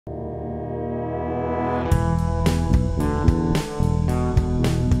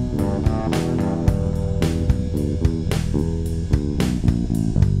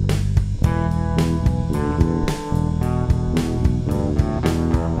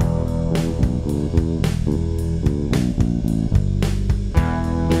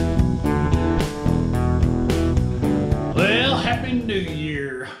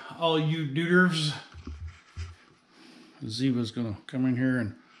all you duders. Ziva's gonna come in here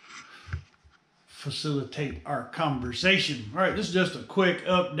and facilitate our conversation. All right, this is just a quick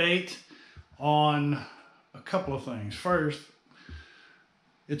update on a couple of things. First,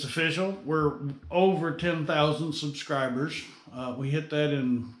 it's official. We're over 10,000 subscribers. We hit that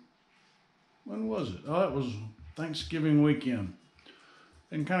in, when was it? Oh, it was Thanksgiving weekend.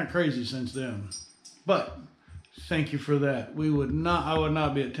 Been kind of crazy since then. But thank you for that. I would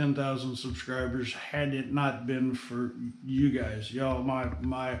not be at 10,000 subscribers had it not been for you guys. Y'all,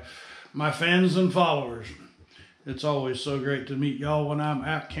 my fans and followers. It's always so great to meet y'all when I'm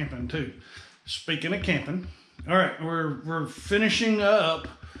out camping too. Speaking of camping, all right, we're finishing up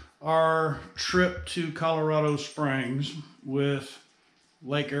our trip to Colorado Springs with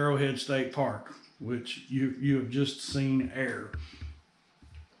Lake Arrowhead State Park, which you have just seen air.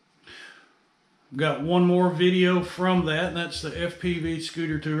 Got one more video from that, and that's the FPV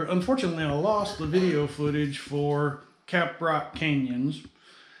scooter tour. Unfortunately, I lost the video footage for Caprock Canyons,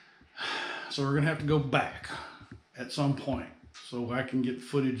 so we're gonna have to go back at some point so I can get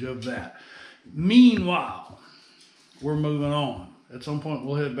footage of that. Meanwhile, we're moving on. At some point,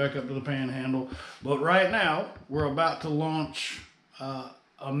 we'll head back up to the Panhandle. But right now, we're about to launch a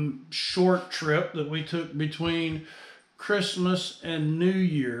short trip that we took between Christmas and New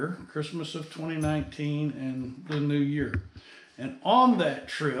Year, Christmas of 2019 and the New Year. And on that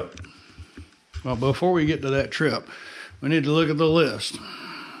trip, well, before we get to that trip, we need to look at the list.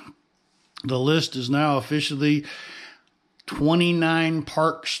 The list is now officially 29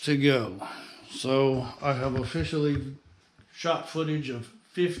 parks to go. So I have officially shot footage of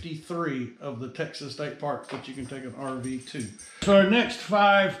 53 of the Texas state parks that you can take an RV to. So our next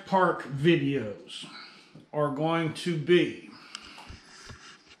 5 park videos are going to be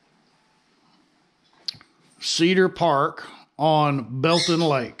Cedar Park on Belton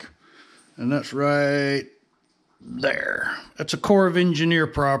Lake. And that's right there. That's a Corps of Engineer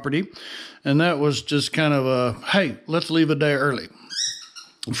property. And that was just kind of a, hey, let's leave a day early.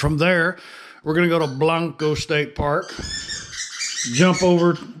 From there, we're going to go to Blanco State Park. Jump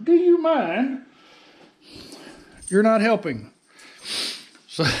over. Do you mind? You're not helping.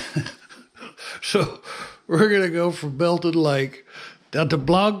 So we're going to go from Belton Lake down to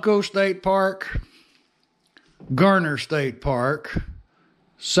Blanco State Park, Garner State Park,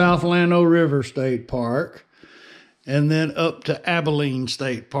 South Llano River State Park, and then up to Abilene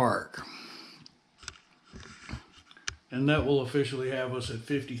State Park. And that will officially have us at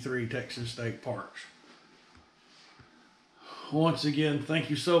 53 Texas state parks. Once again, thank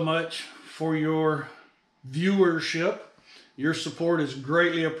you so much for your viewership. Your support is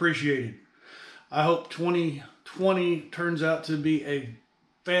greatly appreciated. I hope 2020 turns out to be a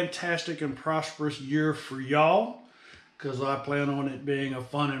fantastic and prosperous year for y'all, because I plan on it being a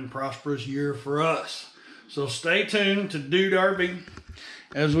fun and prosperous year for us. So stay tuned to Dude RV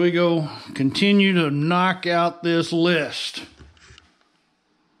as we go continue to knock out this list.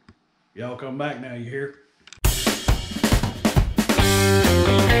 Y'all come back now, you hear?